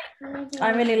you say? I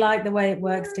really like the way it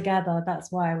works together.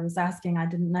 That's why I was asking. I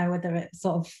didn't know whether it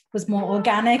sort of was more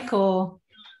organic or.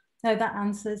 No, that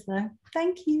answers though.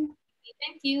 Thank you.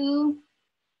 Thank you.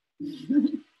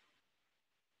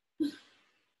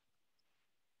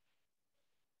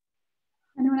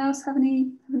 Anyone else have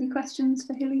any questions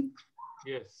for Hili?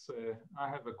 Yes, I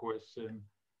have a question.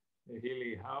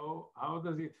 Hili, how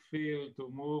does it feel to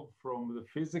move from the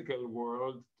physical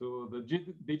world to the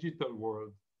digital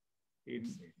world?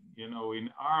 In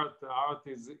art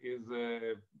is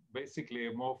basically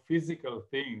a more physical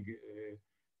thing.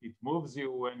 It moves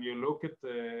you when you look at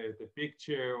the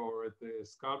picture or at the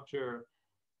sculpture,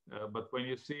 but when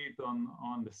you see it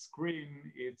on the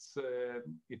screen, it's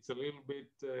a little bit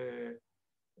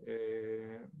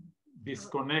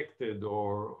disconnected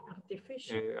or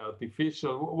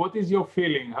artificial. What is your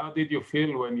feeling? How did you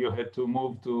feel when you had to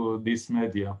move to this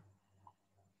media?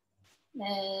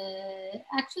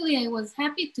 Actually, I was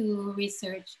happy to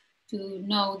research, to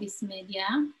know this media,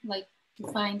 like to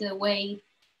find a way.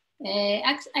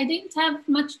 Actually, I didn't have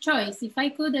much choice. If I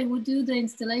could, I would do the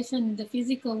installation the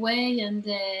physical way and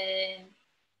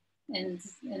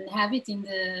have it in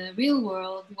the real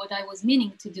world, what I was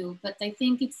meaning to do. But I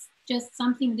think it's just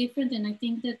something different. And I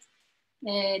think that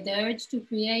the urge to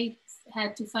create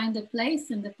had to find a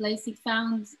place, and the place it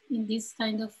found in this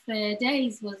kind of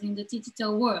days was in the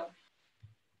digital world.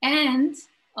 And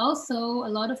also a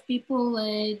lot of people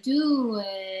do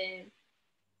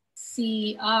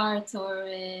see art, or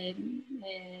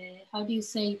how do you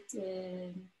say it,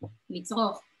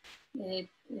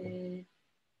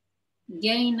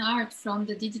 gain art from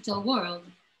the digital world.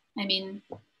 I mean,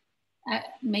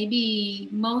 maybe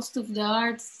most of the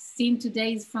art seen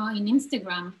today is from in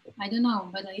Instagram. I don't know,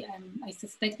 but I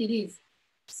suspect it is.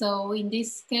 So in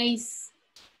this case,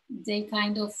 they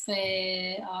kind of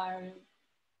are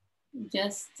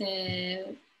just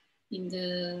in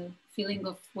the feeling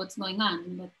of what's going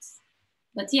on.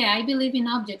 But yeah, I believe in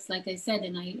objects, like I said,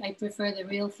 and I prefer the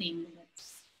real thing. But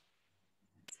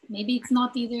maybe it's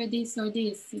not either this or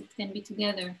this. It can be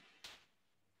together.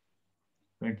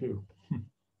 Thank you.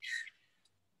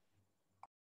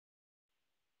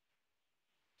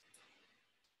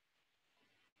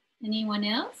 Anyone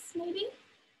else, maybe?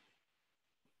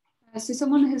 So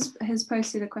someone has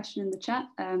posted a question in the chat,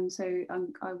 so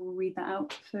I will read that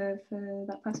out for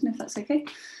that person, if that's okay.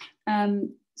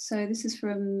 So this is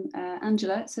from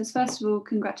Angela. It says, first of all,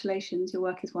 congratulations, your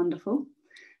work is wonderful.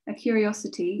 A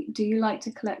curiosity, do you like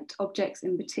to collect objects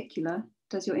in particular?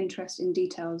 Does your interest in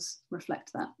details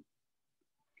reflect that?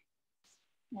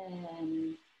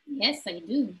 Yes, I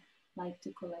do like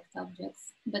to collect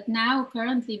objects. But now,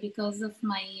 currently, because of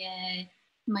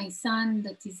my son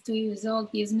that is 2 years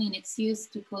old gives me an excuse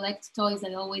to collect toys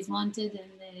I always wanted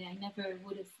and I never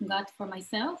would have got for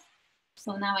myself.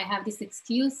 So now I have this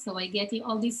excuse, so I get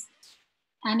all these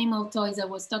animal toys I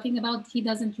was talking about. He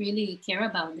doesn't really care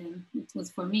about them. It was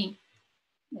for me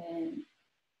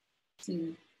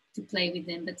to play with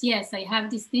them. But yes, I have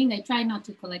this thing. I try not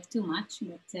to collect too much,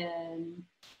 but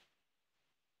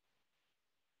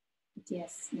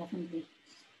yes, definitely.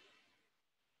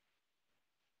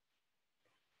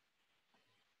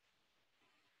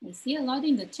 I see a lot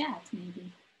in the chat,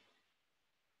 maybe.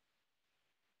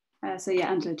 So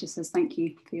yeah, Angela just says thank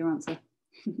you for your answer.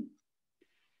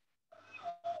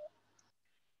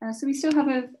 So we still have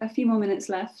a few more minutes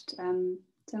left.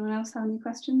 Does anyone else have any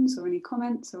questions or any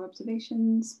comments or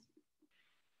observations?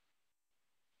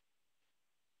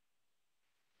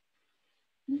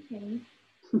 Okay,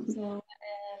 so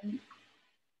I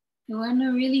want to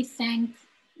really thank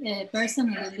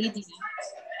personally Lydia.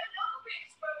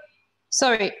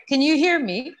 Sorry, can you hear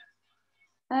me?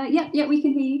 Yeah, we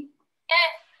can hear you.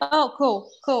 Oh,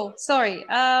 cool. Sorry,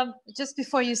 just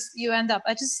before you end up,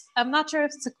 I'm not sure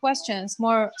if it's a question. It's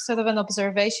more sort of an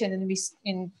observation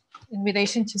in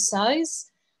relation to size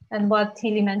and what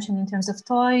Hili mentioned in terms of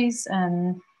toys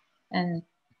and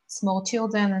small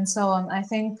children and so on. I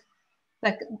think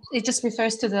like it just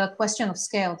refers to the question of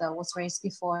scale that was raised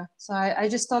before. So I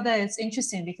just thought that it's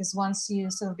interesting because once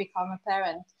you sort of become a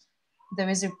parent, there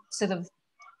is a sort of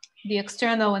the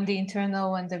external and the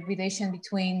internal and the relation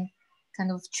between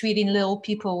kind of treating little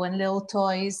people and little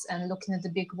toys and looking at the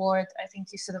big world. I think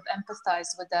you sort of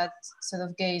empathize with that sort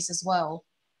of gaze as well.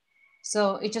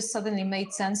 So it just suddenly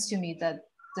made sense to me that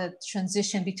the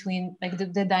transition between like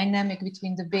the dynamic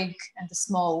between the big and the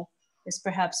small is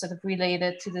perhaps sort of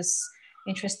related to this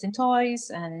interest in toys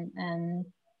and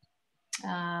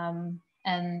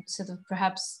sort of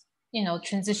perhaps, you know,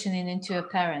 transitioning into a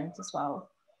parent as well.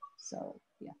 So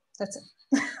yeah, that's it.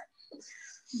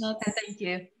 And thank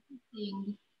you.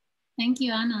 Thank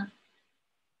you, Anna.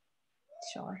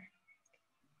 Sure.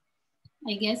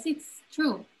 I guess it's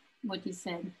true what you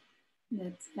said,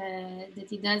 that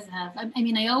it does have. I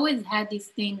mean, I always had this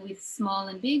thing with small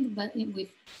and big, but with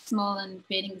small and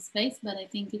creating space. But I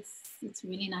think it's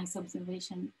really nice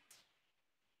observation.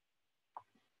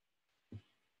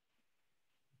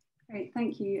 Great,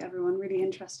 thank you everyone. Really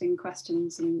interesting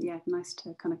questions, and yeah, nice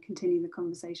to kind of continue the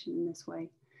conversation in this way.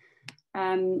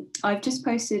 I've just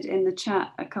posted in the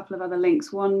chat a couple of other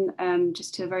links. One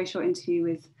just to a very short interview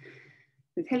with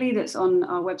Hili that's on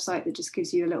our website that just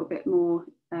gives you a little bit more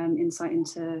insight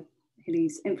into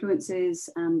Hili's influences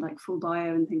and like full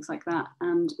bio and things like that.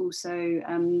 And also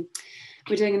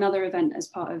we're doing another event as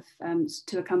part of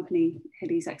to accompany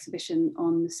Hili's exhibition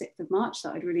on the 6th of March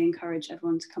that I'd really encourage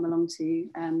everyone to come along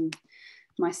to.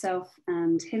 Myself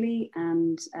and Hili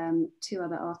and two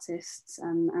other artists,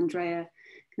 Andrea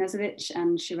Knezovic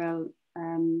and Shirel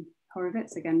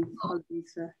Horowitz. Again,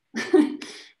 apologies for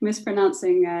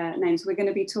mispronouncing names. We're going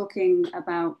to be talking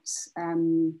about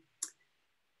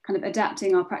kind of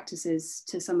adapting our practices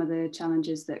to some of the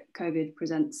challenges that COVID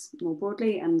presents more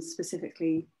broadly, and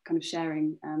specifically kind of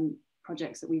sharing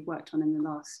projects that we've worked on in the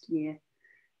last year.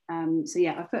 So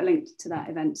yeah, I've put a link to that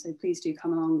event, so please do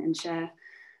come along and share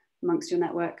amongst your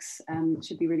networks. It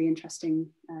should be really interesting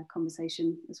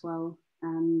conversation as well.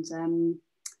 And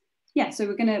yeah, so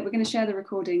we're gonna share the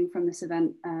recording from this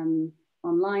event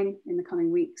online in the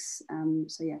coming weeks.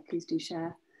 So yeah, please do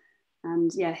share.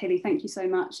 And yeah, Hili, thank you so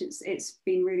much. It's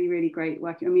been really, really great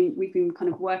working. I mean, we've been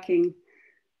kind of working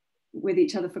with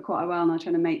each other for quite a while now,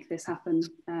 trying to make this happen.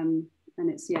 And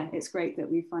it's great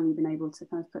that we've finally been able to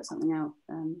kind of put something out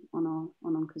on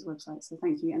ONCA's website. So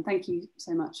thank you, and thank you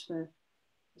so much for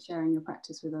sharing your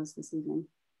practice with us this evening.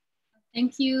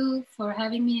 Thank you for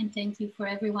having me, and thank you for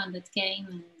everyone that came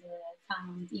and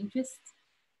found interest.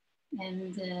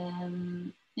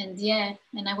 And yeah,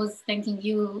 and I was thanking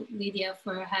you, Lydia,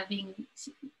 for having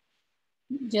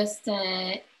just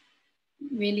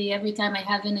really every time I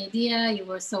have an idea, you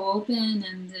were so open,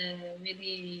 and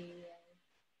really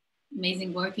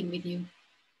amazing working with you.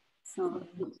 So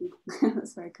thank you.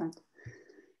 That's very kind.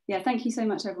 Yeah, thank you so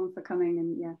much everyone for coming,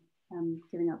 and yeah,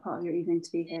 giving up part of your evening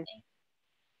to be here.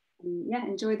 And yeah,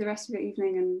 enjoy the rest of your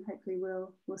evening, and hopefully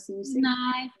we'll see you soon. Good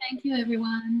night. Thank you,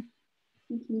 everyone.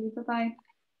 Thank you. Bye-bye.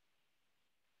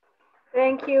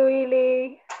 Thank you,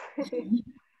 Hili.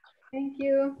 Thank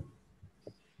you.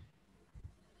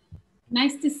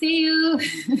 Nice to see you.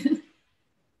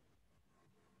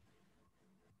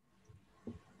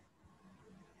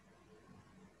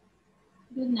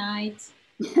 Good night.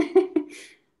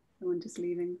 Everyone just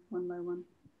leaving one by one.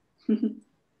 You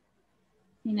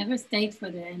never stayed for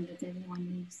the end, but everyone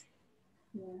leaves.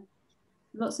 Yeah.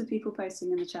 Lots of people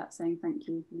posting in the chat saying thank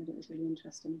you, and that it was really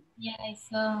interesting. Yeah, I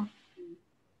saw.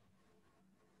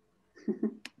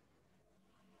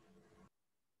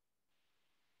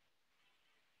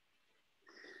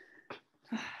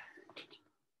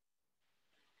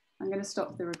 I'm going to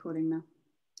stop the recording now.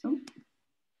 Oh,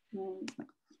 no,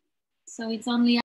 so it's only